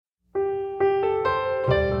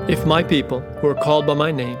If my people, who are called by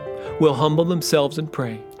my name, will humble themselves and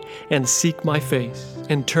pray, and seek my face,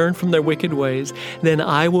 and turn from their wicked ways, then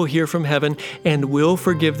I will hear from heaven and will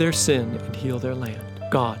forgive their sin and heal their land.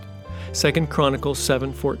 God. 2 Chronicles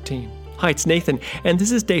 7:14. Hi, it's Nathan, and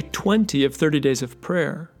this is day 20 of 30 days of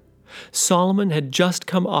prayer. Solomon had just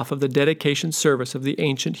come off of the dedication service of the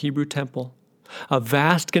ancient Hebrew temple, a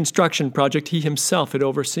vast construction project he himself had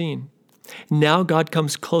overseen. Now God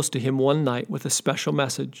comes close to him one night with a special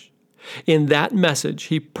message. In that message,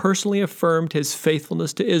 he personally affirmed his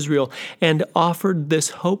faithfulness to Israel and offered this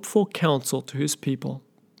hopeful counsel to his people.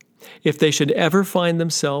 If they should ever find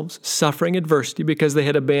themselves suffering adversity because they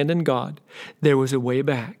had abandoned God, there was a way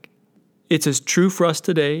back. It's as true for us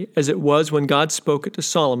today as it was when God spoke it to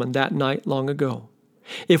Solomon that night long ago.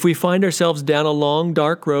 If we find ourselves down a long,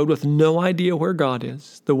 dark road with no idea where God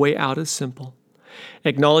is, the way out is simple.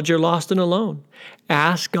 Acknowledge you're lost and alone.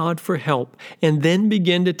 Ask God for help, and then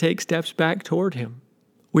begin to take steps back toward Him.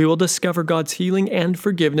 We will discover God's healing and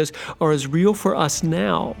forgiveness are as real for us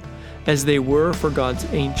now as they were for God's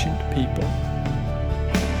ancient people.